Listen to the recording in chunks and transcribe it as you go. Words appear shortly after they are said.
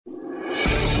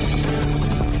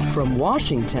From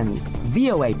Washington,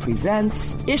 VOA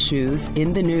presents Issues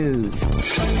in the News.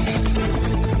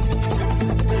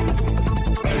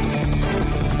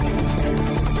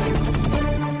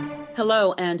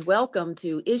 Hello and welcome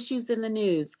to Issues in the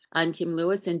News. I'm Kim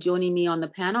Lewis, and joining me on the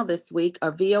panel this week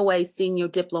are VOA Senior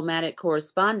Diplomatic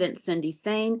Correspondent Cindy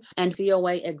Saine and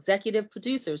VOA Executive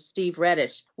Producer Steve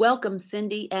Reddish. Welcome,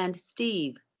 Cindy and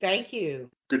Steve. Thank you.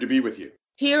 Good to be with you.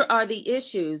 Here are the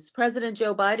issues. President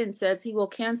Joe Biden says he will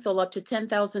cancel up to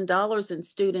 $10,000 in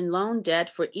student loan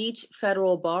debt for each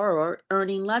federal borrower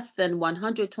earning less than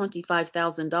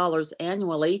 $125,000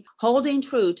 annually, holding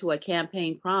true to a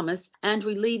campaign promise and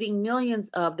relieving millions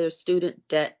of their student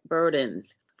debt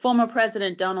burdens. Former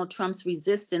President Donald Trump's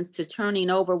resistance to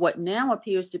turning over what now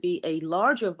appears to be a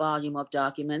larger volume of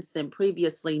documents than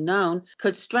previously known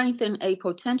could strengthen a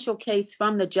potential case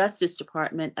from the Justice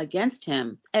Department against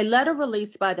him. A letter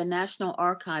released by the National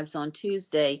Archives on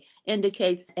Tuesday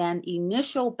indicates an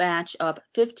initial batch of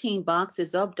 15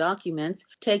 boxes of documents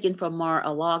taken from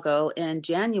Mar-a-Lago in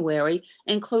January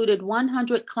included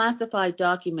 100 classified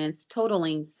documents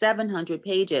totaling 700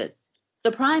 pages.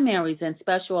 The primaries and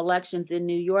special elections in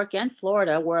New York and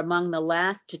Florida were among the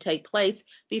last to take place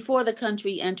before the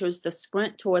country enters the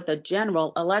sprint toward the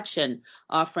general election,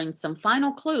 offering some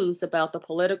final clues about the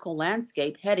political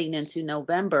landscape heading into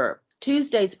November.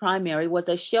 Tuesday's primary was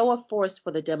a show of force for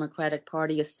the Democratic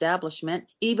Party establishment,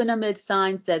 even amid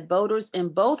signs that voters in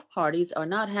both parties are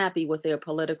not happy with their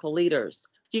political leaders.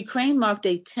 Ukraine marked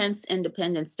a tense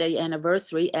Independence Day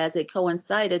anniversary as it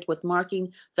coincided with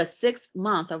marking the 6th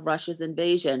month of Russia's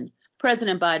invasion.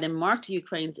 President Biden marked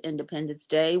Ukraine's Independence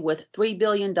Day with $3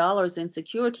 billion in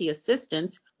security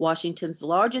assistance, Washington's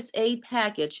largest aid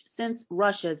package since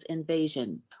Russia's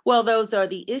invasion. Well, those are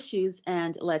the issues,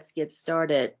 and let's get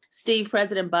started. Steve,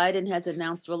 President Biden has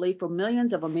announced relief for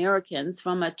millions of Americans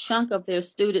from a chunk of their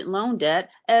student loan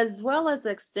debt, as well as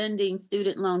extending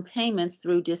student loan payments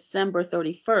through December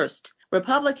 31st.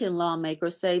 Republican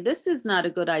lawmakers say this is not a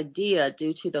good idea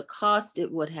due to the cost it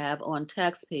would have on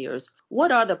taxpayers.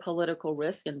 What are the political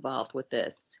risks involved with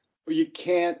this? Well, you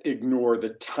can't ignore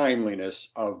the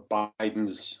timeliness of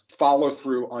Biden's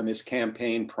follow-through on this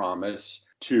campaign promise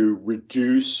to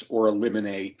reduce or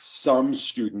eliminate some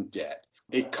student debt.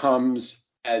 It comes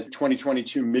as the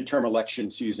 2022 midterm election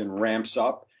season ramps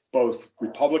up. Both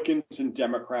Republicans and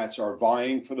Democrats are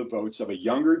vying for the votes of a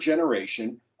younger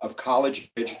generation of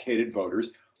college-educated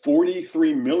voters,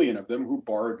 43 million of them who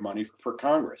borrowed money for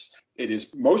Congress. It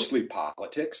is mostly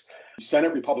politics.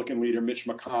 Senate Republican leader Mitch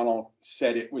McConnell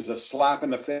said it was a slap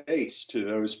in the face to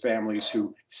those families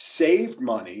who saved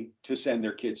money to send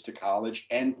their kids to college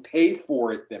and pay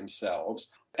for it themselves,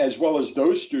 as well as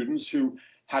those students who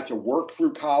had to work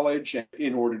through college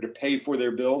in order to pay for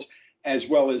their bills, as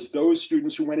well as those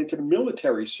students who went into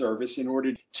military service in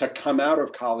order to come out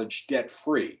of college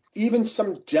debt-free. Even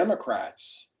some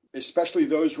Democrats, especially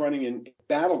those running in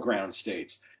battleground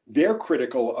states, they're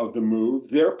critical of the move.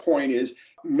 Their point is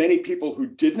many people who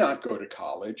did not go to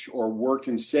college or worked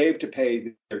and saved to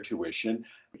pay their tuition,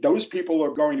 those people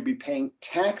are going to be paying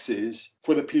taxes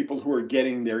for the people who are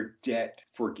getting their debt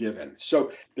forgiven.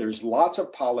 So there's lots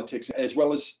of politics, as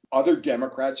well as other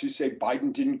Democrats who say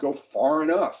Biden didn't go far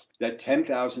enough, that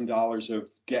 $10,000 of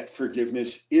debt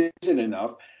forgiveness isn't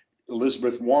enough.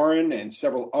 Elizabeth Warren and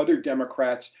several other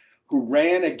Democrats who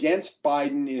ran against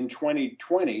Biden in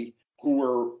 2020, who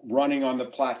were running on the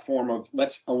platform of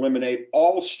let's eliminate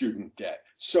all student debt.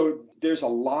 So there's a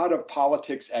lot of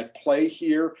politics at play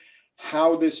here.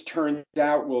 How this turns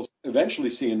out, we'll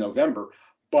eventually see in November.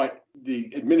 But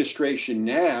the administration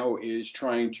now is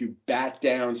trying to bat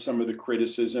down some of the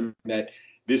criticism that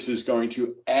this is going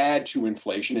to add to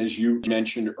inflation. As you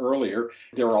mentioned earlier,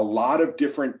 there are a lot of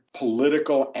different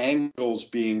political angles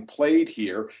being played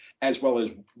here, as well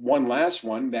as one last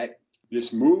one, that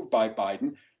this move by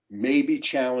Biden may be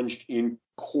challenged in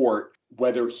court,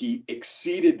 whether he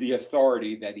exceeded the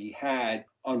authority that he had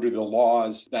under the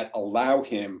laws that allow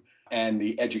him and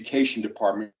the Education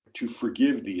Department to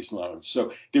forgive these loans.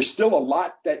 So there's still a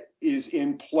lot that is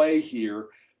in play here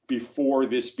before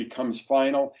this becomes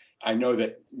final. I know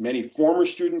that many former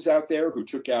students out there who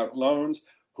took out loans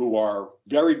who are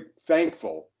very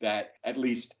thankful that at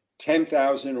least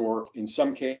 10,000 or in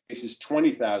some cases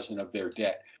 20,000 of their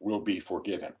debt will be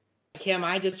forgiven. Kim,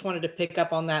 I just wanted to pick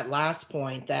up on that last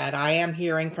point that I am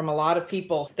hearing from a lot of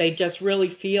people. They just really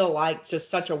feel like just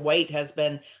such a weight has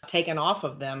been taken off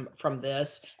of them from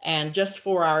this. And just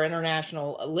for our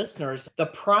international listeners, the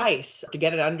price to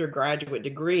get an undergraduate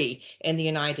degree in the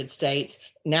United States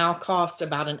now costs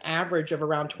about an average of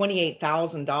around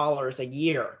 $28,000 a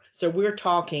year. So we're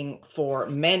talking for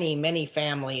many, many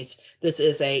families. This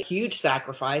is a huge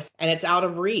sacrifice, and it's out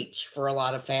of reach for a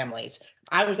lot of families.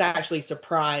 I was actually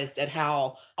surprised at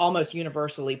how almost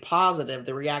universally positive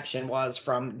the reaction was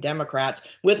from Democrats,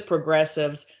 with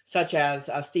progressives such as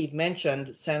Steve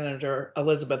mentioned, Senator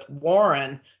Elizabeth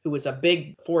Warren, who was a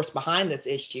big force behind this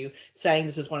issue, saying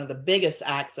this is one of the biggest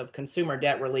acts of consumer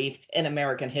debt relief in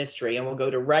American history and will go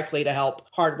directly to help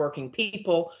hardworking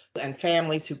people and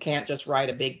families who can't just write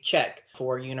a big check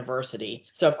for university.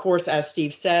 So, of course, as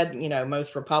Steve said,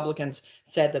 most Republicans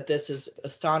said that this is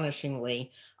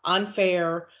astonishingly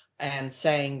unfair, and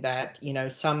saying that,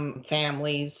 some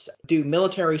families do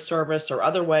military service or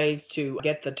other ways to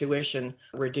get the tuition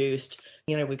reduced.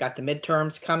 We've got the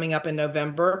midterms coming up in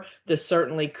November. This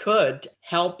certainly could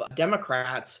help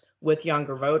Democrats with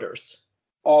younger voters.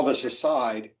 All this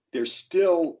aside, there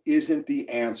still isn't the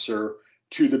answer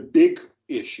to the big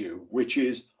issue, which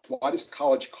is, why does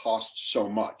college cost so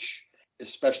much?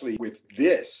 Especially with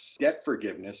this debt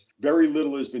forgiveness, very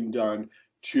little has been done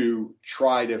to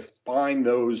try to find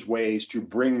those ways to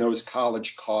bring those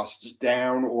college costs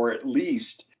down, or at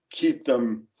least keep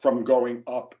them from going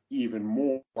up even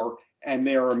more. And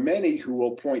there are many who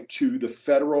will point to the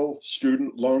federal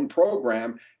student loan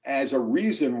program as a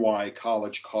reason why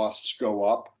college costs go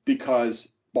up,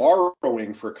 because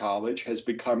borrowing for college has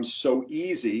become so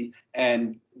easy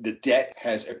and the debt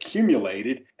has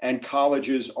accumulated, and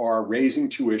colleges are raising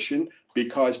tuition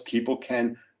because people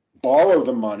can borrow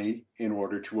the money in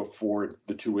order to afford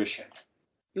the tuition.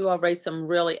 You all raised some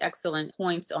really excellent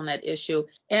points on that issue.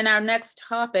 In our next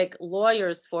topic,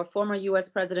 lawyers for former U.S.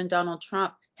 President Donald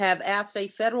Trump have asked a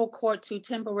federal court to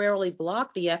temporarily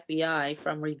block the FBI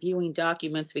from reviewing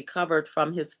documents recovered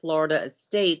from his Florida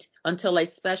estate until a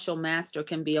special master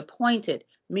can be appointed.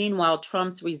 Meanwhile,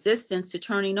 Trump's resistance to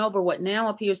turning over what now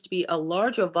appears to be a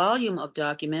larger volume of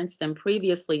documents than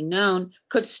previously known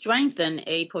could strengthen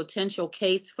a potential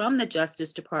case from the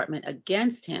Justice Department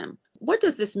against him. What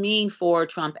does this mean for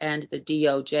Trump and the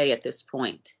DOJ at this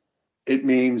point? It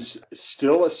means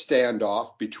still a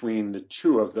standoff between the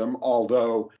two of them,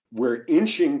 although we're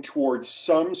inching towards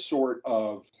some sort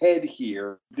of head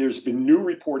here. There's been new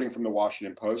reporting from the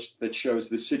Washington Post that shows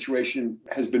the situation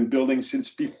has been building since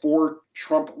before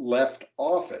Trump left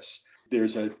office.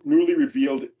 There's a newly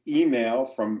revealed email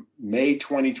from May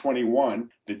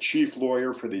 2021, the chief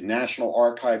lawyer for the National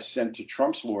Archives sent to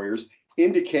Trump's lawyers,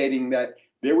 indicating that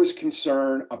there was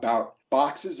concern about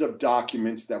boxes of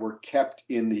documents that were kept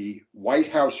in the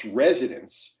White House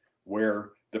residence where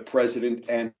the president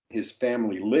and his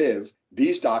family live.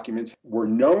 These documents were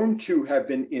known to have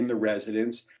been in the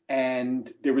residence, and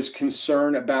there was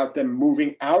concern about them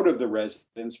moving out of the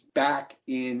residence back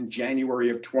in January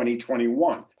of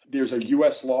 2021. There's a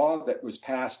U.S. law that was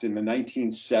passed in the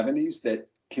 1970s that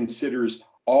considers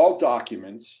all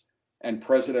documents and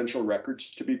presidential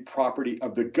records to be property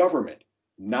of the government,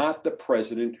 not the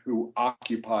president who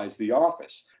occupies the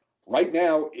office. Right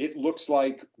now, it looks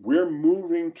like we're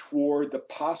moving toward the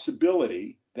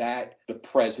possibility that the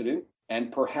president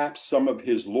and perhaps some of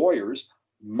his lawyers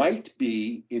might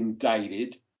be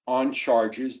indicted on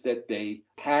charges that they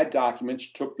had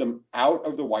documents, took them out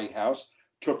of the White House,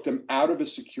 took them out of a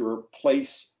secure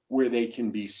place where they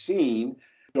can be seen.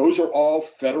 Those are all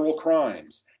federal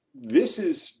crimes. This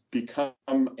has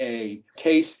become a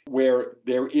case where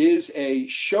there is a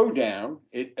showdown.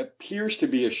 It appears to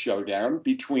be a showdown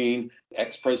between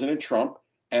ex-President Trump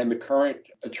and the current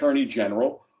Attorney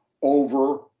General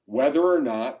over whether or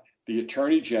not the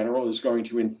Attorney General is going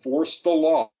to enforce the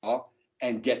law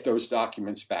and get those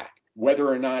documents back. Whether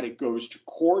or not it goes to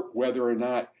court, whether or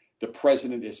not the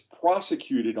president is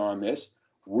prosecuted on this,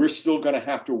 we're still going to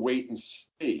have to wait and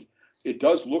see. It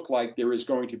does look like there is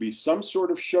going to be some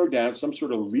sort of showdown, some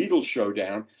sort of legal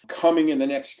showdown coming in the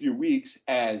next few weeks,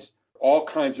 as all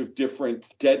kinds of different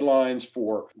deadlines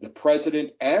for the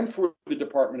president and for the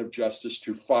Department of Justice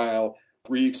to file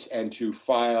briefs and to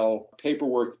file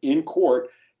paperwork in court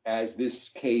as this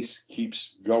case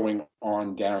keeps going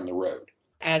on down the road.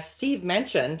 As Steve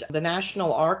mentioned, the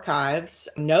National Archives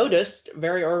noticed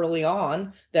very early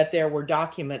on that there were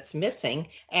documents missing.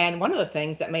 And one of the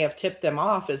things that may have tipped them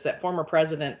off is that former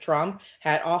President Trump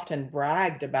had often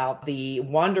bragged about the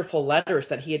wonderful letters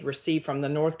that he had received from the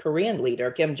North Korean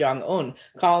leader, Kim Jong-un,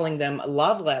 calling them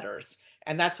love letters.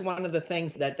 And that's one of the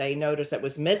things that they noticed that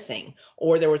was missing.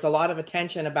 Or there was a lot of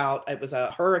attention about, it was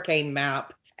a hurricane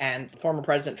map And former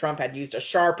President Trump had used a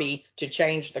Sharpie to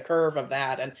change the curve of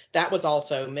that, and that was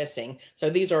also missing. So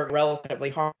these are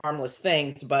relatively harmless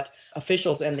things, but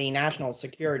officials in the national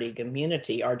security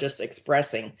community are just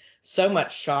expressing so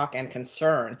much shock and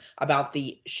concern about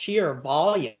the sheer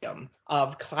volume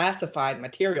of classified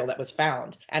material that was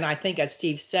found. And I think, as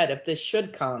Steve said, if this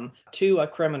should come to a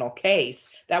criminal case,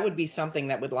 that would be something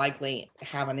that would likely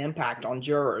have an impact on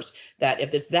jurors, that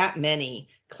if there's that many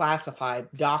classified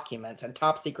documents and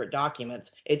top secret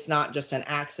documents, it's not just an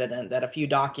accident that a few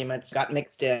documents got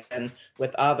mixed in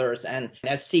with others. And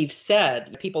as Steve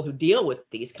said, people who deal with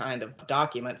these kind of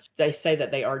documents, they say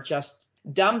that they are just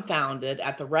dumbfounded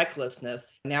at the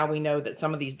recklessness. Now we know that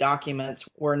some of these documents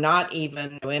were not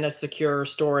even in a secure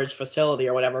storage facility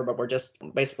or whatever, but were just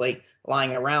basically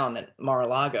lying around at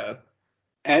Mar-a-Lago.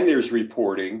 And there's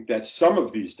reporting that some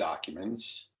of these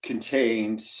documents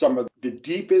contained some of the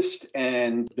deepest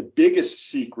and the biggest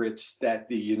secrets that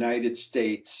the United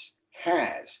States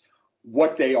has.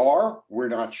 What they are, we're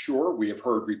not sure. We have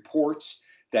heard reports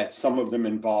that some of them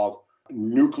involve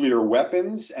nuclear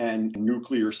weapons and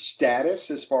nuclear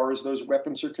status as far as those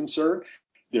weapons are concerned.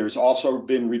 There's also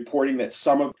been reporting that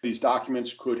some of these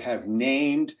documents could have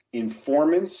named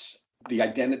informants, the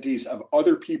identities of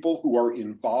other people who are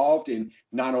involved in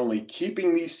not only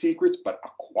keeping these secrets, but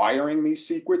acquiring these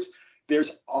secrets.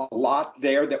 There's a lot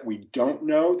there that we don't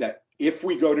know, that if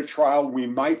we go to trial, we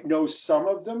might know some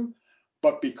of them.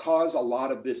 But because a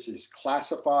lot of this is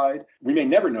classified, we may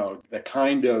never know the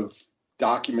kind of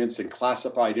documents and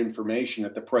classified information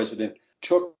that the president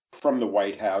took from the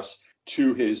White House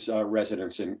to his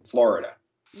residence in Florida.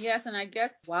 Yes, and I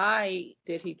guess why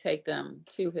did he take them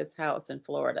to his house in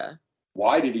Florida?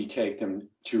 Why did he take them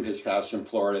to his house in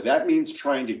Florida? That means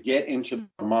trying to get into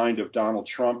the mind of Donald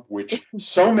Trump, which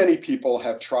so many people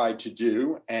have tried to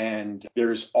do. And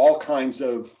there's all kinds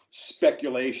of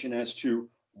speculation as to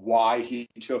why he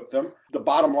took them. The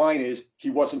bottom line is he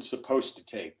wasn't supposed to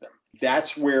take them.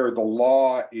 That's where the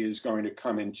law is going to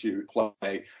come into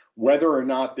play. Whether or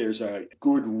not there's a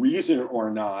good reason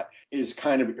or not is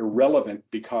kind of irrelevant,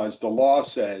 because the law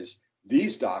says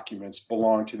these documents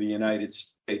belong to the United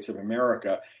States of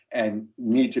America and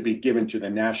need to be given to the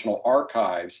National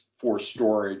Archives for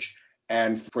storage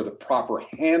and for the proper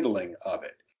handling of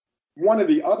it. One of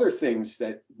the other things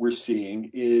that we're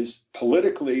seeing is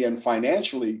politically and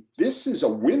financially, this is a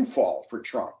windfall for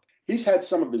Trump. He's had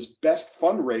some of his best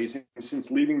fundraising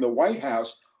since leaving the White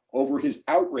House over his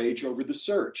outrage over the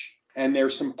search. And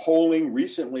there's some polling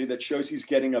recently that shows he's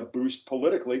getting a boost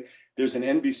politically. There's an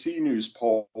NBC News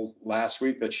poll last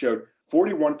week that showed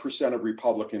 41% of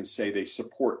Republicans say they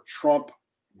support Trump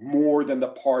more than the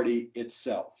party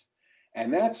itself.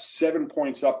 And that's 7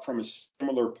 points up from a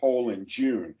similar poll in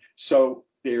June. So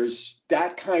there's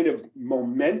that kind of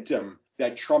momentum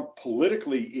that Trump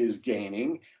politically is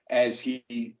gaining as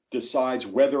he decides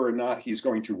whether or not he's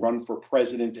going to run for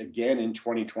president again in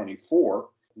 2024.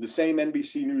 The same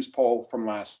NBC News poll from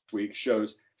last week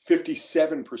shows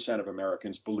 57% of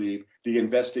Americans believe the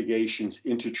investigations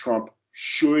into Trump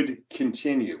should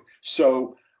continue.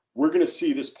 So we're going to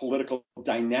see this political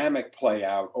dynamic play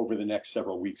out over the next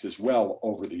several weeks as well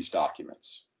over these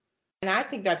documents. And I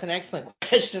think that's an excellent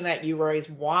question that you raise,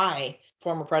 why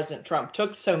former President Trump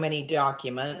took so many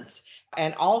documents,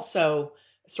 and also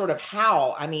sort of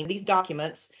how. I mean, these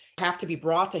documents have to be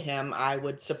brought to him, I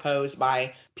would suppose,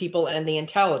 by people in the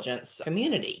intelligence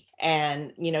community.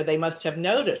 And, you know, they must have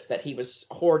noticed that he was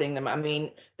hoarding them. I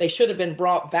mean, they should have been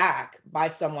brought back by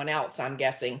someone else, I'm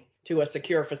guessing, to a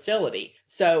secure facility.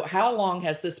 So how long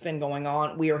has this been going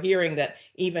on? We are hearing that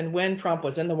even when Trump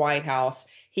was in the White House,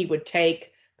 he would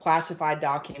take classified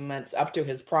documents up to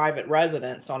his private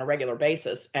residence on a regular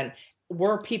basis. And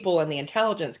were people in the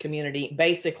intelligence community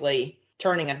basically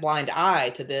turning a blind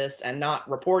eye to this and not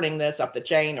reporting this up the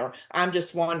chain? Or I'm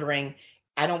just wondering,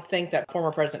 I don't think that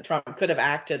former President Trump could have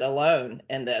acted alone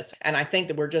in this. And I think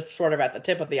that we're just sort of at the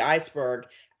tip of the iceberg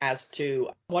as to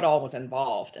what all was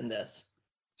involved in this.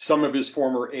 Some of his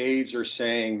former aides are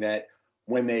saying that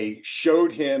when they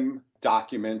showed him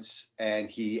documents and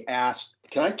he asked,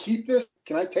 can I keep this?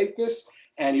 Can I take this?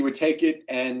 And he would take it,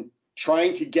 and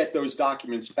trying to get those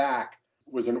documents back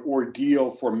was an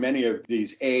ordeal for many of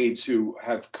these aides who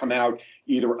have come out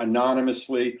either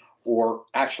anonymously or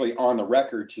actually on the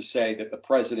record to say that the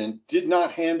president did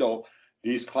not handle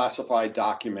these classified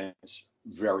documents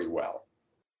very well.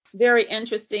 Very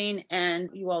interesting, and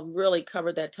you all really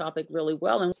covered that topic really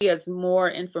well. And as more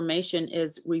information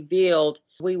is revealed,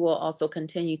 we will also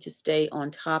continue to stay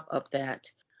on top of that.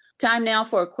 Time now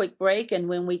for a quick break, and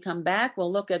when we come back,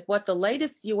 we'll look at what the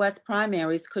latest U.S.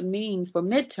 primaries could mean for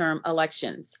midterm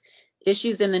elections.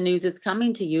 Issues in the News is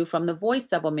coming to you from the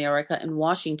Voice of America in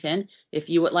Washington. If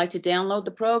you would like to download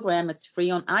the program, it's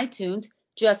free on iTunes.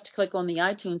 Just click on the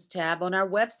iTunes tab on our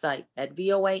website at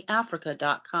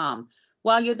voaafrica.com.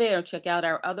 While you're there, check out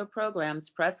our other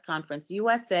programs, Press Conference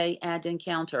USA and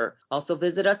Encounter. Also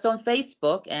visit us on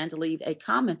Facebook and leave a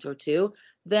comment or two.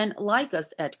 Then like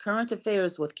us at Current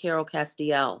Affairs with Carol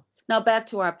Castiel. Now back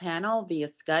to our panel via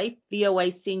Skype,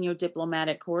 VOA Senior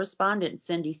Diplomatic Correspondent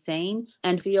Cindy Sain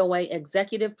and VOA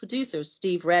Executive Producer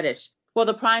Steve Reddish. Well,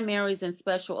 the primaries and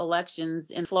special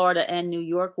elections in Florida and New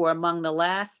York were among the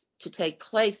last to take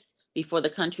place before the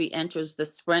country enters the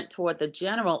sprint toward the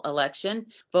general election.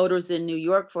 Voters in New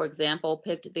York, for example,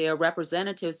 picked their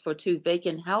representatives for 2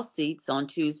 vacant House seats on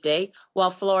Tuesday,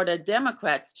 while Florida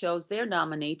Democrats chose their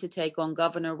nominee to take on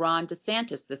Governor Ron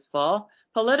DeSantis this fall.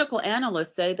 Political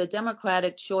analysts say the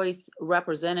Democratic choice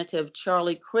Representative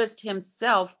Charlie Crist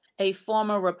himself, a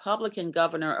former Republican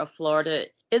governor of Florida,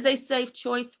 is a safe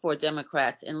choice for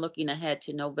Democrats in looking ahead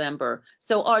to November.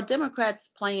 So are Democrats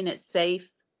playing it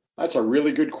safe? That's a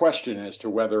really good question as to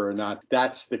whether or not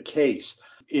that's the case.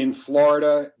 In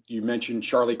Florida, you mentioned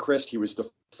Charlie Crist. He was the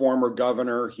former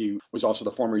governor. He was also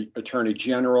the former attorney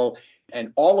general.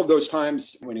 And all of those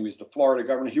times when he was the Florida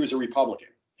governor, he was a Republican.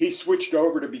 He switched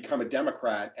over to become a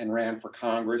Democrat and ran for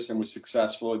Congress and was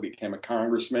successful. He became a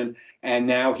congressman. And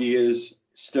now he is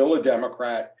still a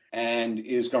Democrat and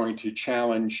is going to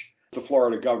challenge the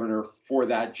Florida governor for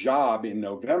that job in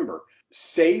November.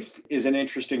 Safe is an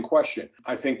interesting question.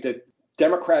 I think that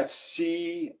Democrats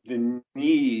see the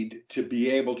need to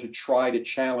be able to try to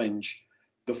challenge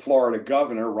the Florida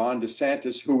governor, Ron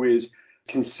DeSantis, who is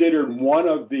considered one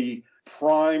of the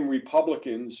prime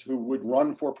Republicans who would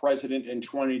run for president in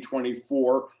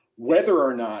 2024, whether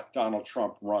or not Donald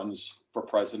Trump runs for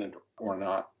president or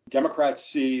not. Democrats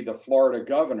see the Florida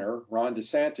governor, Ron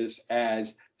DeSantis,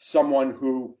 as someone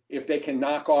who, if they can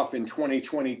knock off in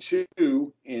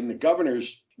 2022 in the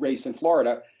governor's race in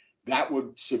Florida, that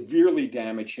would severely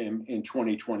damage him in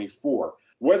 2024.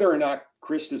 Whether or not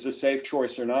Crist is a safe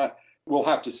choice or not, we'll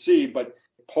have to see. But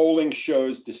polling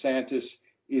shows DeSantis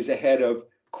is ahead of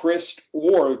Crist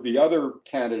or the other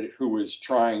candidate who is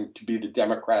trying to be the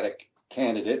Democratic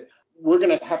candidate. We're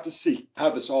going to have to see how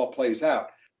this all plays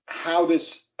out. How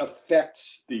this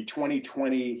affects the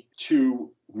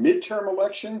 2022 midterm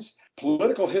elections.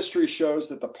 Political history shows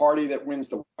that the party that wins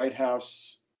the White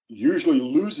House usually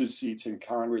loses seats in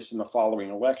Congress in the following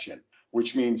election,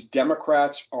 which means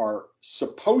Democrats are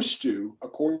supposed to,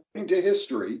 according to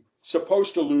history,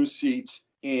 supposed to lose seats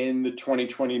in the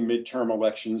 2020 midterm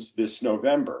elections this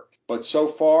November. But so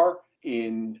far,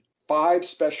 in 5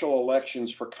 special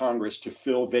elections for Congress to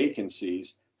fill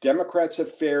vacancies, Democrats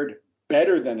have fared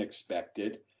better than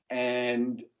expected,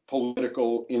 and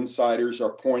political insiders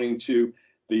are pointing to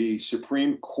the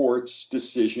Supreme Court's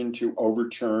decision to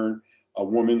overturn a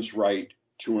woman's right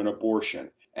to an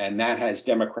abortion. And that has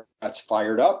Democrats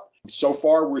fired up. So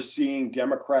far, we're seeing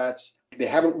Democrats, they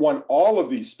haven't won all of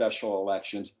these special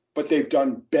elections, but they've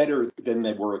done better than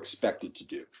they were expected to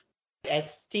do.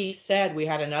 As Steve said, we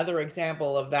had another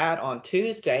example of that on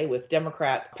Tuesday with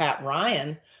Democrat Pat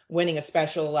Ryan winning a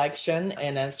special election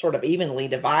in a sort of evenly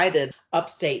divided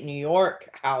upstate New York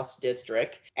House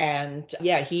district. And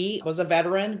yeah, he was a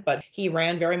veteran, but he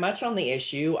ran very much on the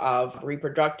issue of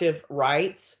reproductive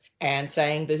rights and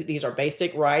saying that these are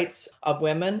basic rights of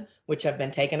women, which have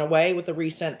been taken away with the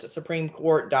recent Supreme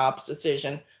Court Dobbs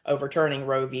decision overturning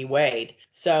Roe v. Wade.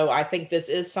 So I think this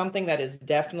is something that is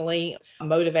definitely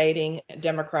motivating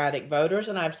Democratic voters.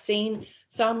 And I've seen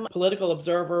some political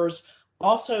observers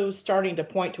also starting to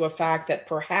point to a fact that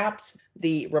perhaps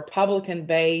the Republican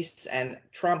base and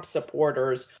Trump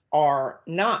supporters are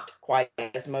not quite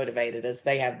as motivated as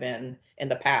they have been in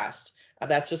the past.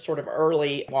 That's just sort of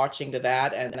early watching to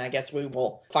that. And I guess we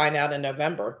will find out in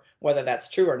November whether that's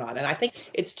true or not. And I think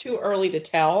it's too early to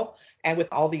tell. And with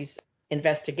all these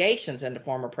investigations into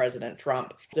former President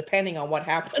Trump, depending on what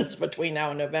happens between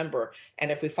now and November,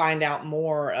 and if we find out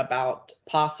more about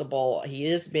possible he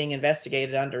is being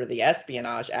investigated under the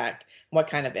Espionage Act, what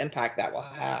kind of impact that will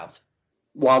have.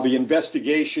 While the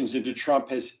investigations into Trump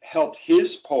has helped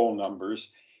his poll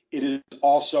numbers, it is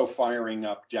also firing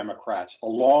up Democrats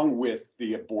along with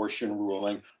the abortion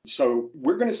ruling. So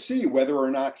we're going to see whether or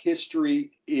not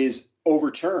history is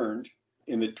overturned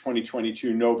in the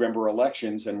 2022 November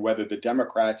elections and whether the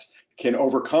Democrats can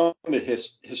overcome the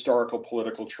historical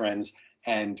political trends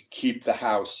and keep the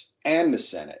House and the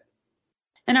Senate.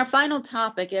 And our final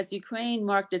topic, as Ukraine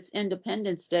marked its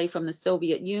Independence Day from the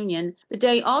Soviet Union, the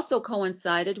day also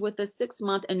coincided with the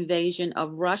 6-month invasion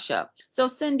of Russia. So,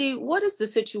 Cindy, what is the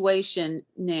situation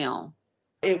now?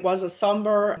 It was a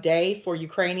somber day for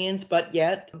Ukrainians, but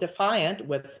yet defiant,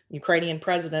 with Ukrainian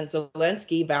President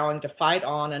Zelensky vowing to fight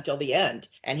on until the end.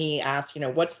 And he asked,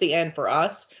 what's the end for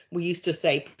us? We used to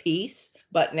say peace,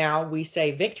 but now we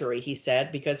say victory, he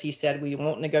said, because he said we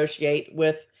won't negotiate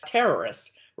with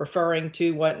terrorists, referring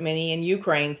to what many in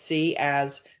Ukraine see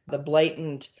as the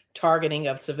blatant targeting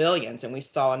of civilians. And we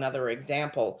saw another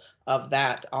example of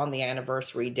that on the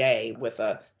anniversary day with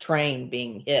a train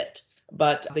being hit.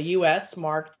 But the U.S.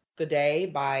 marked the day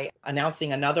by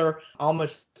announcing another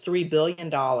almost $3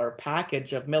 billion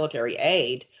package of military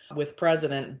aid, with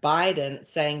President Biden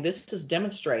saying this is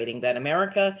demonstrating that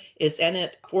America is in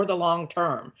it for the long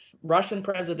term. Russian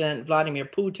President Vladimir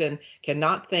Putin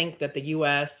cannot think that the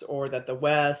U.S. or that the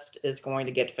West is going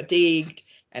to get fatigued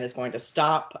and is going to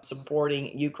stop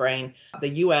supporting Ukraine. The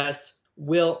U.S.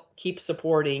 will keep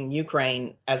supporting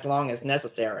Ukraine as long as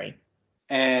necessary.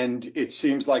 And it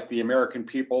seems like the American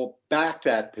people back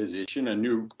that position. A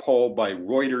new poll by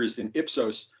Reuters and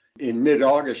Ipsos in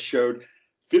mid-August showed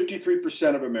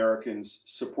 53% of Americans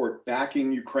support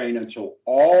backing Ukraine until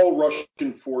all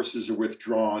Russian forces are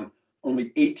withdrawn.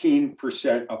 Only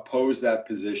 18% oppose that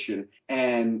position.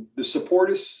 And the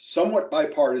support is somewhat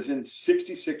bipartisan.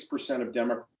 66% of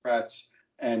Democrats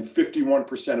and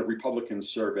 51% of Republicans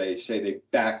surveyed say they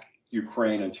back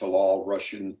Ukraine until all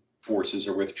Russian forces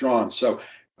are withdrawn. So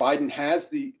Biden has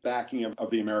the backing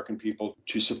of the American people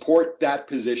to support that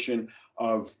position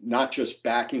of not just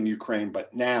backing Ukraine,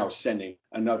 but now sending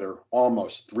another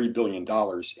almost $3 billion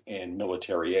in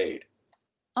military aid.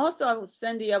 Also,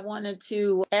 Cindy, I wanted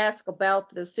to ask about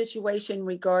the situation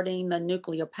regarding the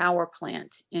nuclear power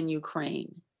plant in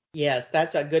Ukraine. Yes,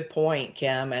 that's a good point,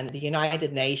 Kim. And the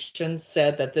United Nations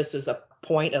said that this is a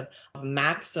point of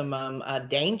maximum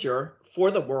danger for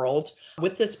the world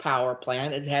with this power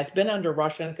plant. It has been under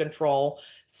Russian control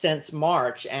since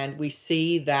March, and we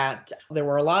see that there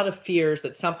were a lot of fears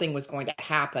that something was going to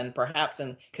happen, perhaps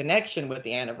in connection with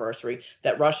the anniversary,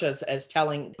 that Russia is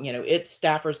telling, its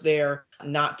staffers there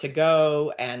not to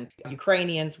go, and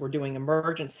Ukrainians were doing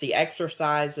emergency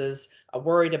exercises,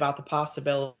 worried about the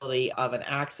possibility of an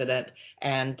accident.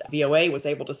 And VOA was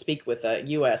able to speak with the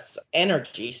U.S.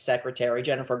 Energy Secretary,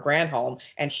 Jennifer Granholm,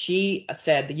 and she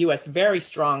said the U.S. very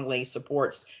strongly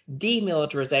supports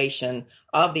demilitarization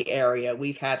of the area.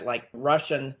 We've had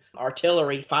Russian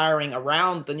artillery firing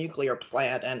around the nuclear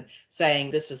plant and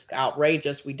saying this is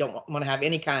outrageous. We don't want to have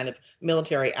any kind of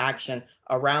military action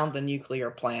around the nuclear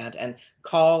plant, and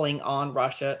calling on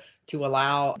Russia to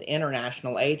allow the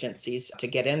international agencies to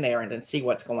get in there and see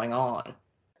what's going on.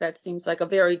 That seems like a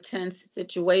very tense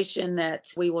situation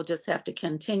that we will just have to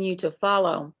continue to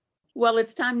follow. Well,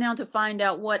 it's time now to find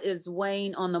out what is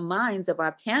weighing on the minds of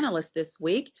our panelists this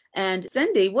week. And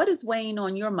Cindy, what is weighing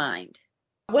on your mind?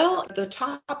 Well, the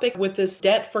topic with this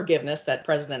debt forgiveness that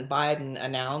President Biden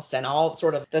announced, and all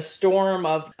sort of the storm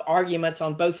of arguments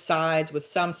on both sides, with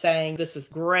some saying this is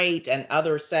great and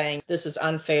others saying this is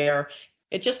unfair,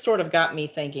 it just sort of got me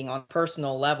thinking on a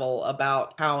personal level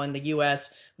about how in the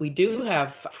U.S. we do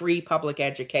have free public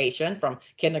education from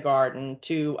kindergarten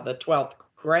to the 12th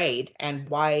grade. And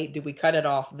why do we cut it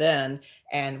off then?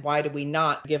 And why do we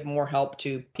not give more help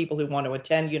to people who want to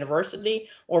attend university,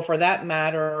 or for that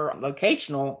matter,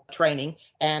 vocational training?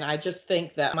 And I just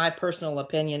think that my personal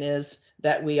opinion is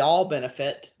that we all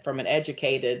benefit from an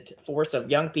educated force of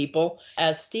young people.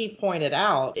 As Steve pointed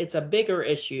out, it's a bigger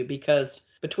issue because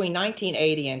between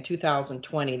 1980 and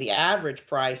 2020, the average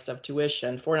price of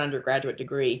tuition for an undergraduate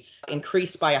degree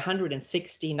increased by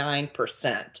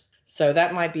 169%. So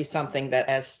that might be something that,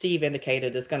 as Steve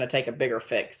indicated, is going to take a bigger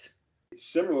fix.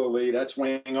 Similarly, that's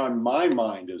weighing on my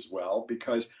mind as well,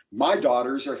 because my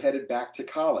daughters are headed back to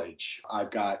college.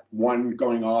 I've got one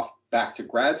going off back to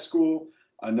grad school,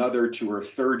 another to her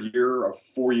third year of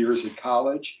 4 years at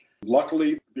college.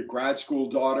 Luckily, the grad school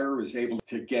daughter was able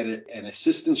to get an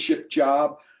assistantship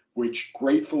job, which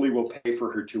gratefully will pay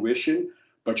for her tuition,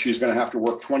 but she's going to have to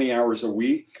work 20 hours a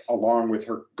week along with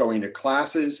her going to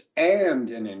classes and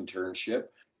an internship.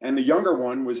 And the younger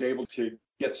one was able to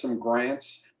get some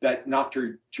grants that knocked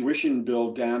her tuition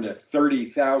bill down to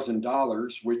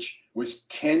 $30,000, which was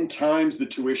 10 times the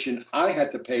tuition I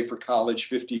had to pay for college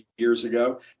 50 years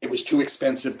ago. It was too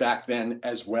expensive back then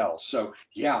as well. So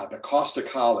yeah, the cost of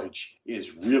college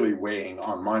is really weighing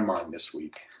on my mind this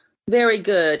week. Very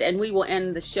good. And we will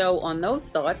end the show on those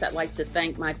thoughts. I'd like to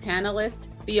thank my panelists,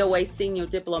 VOA Senior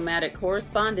Diplomatic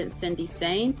Correspondent Cindy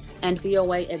Saine and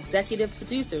VOA Executive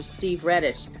Producer Steve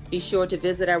Reddish. Be sure to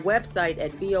visit our website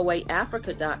at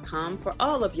voaafrica.com for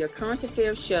all of your current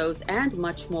affairs shows and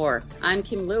much more. I'm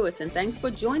Kim Lewis, and thanks for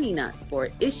joining us for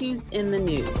Issues in the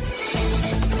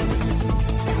News.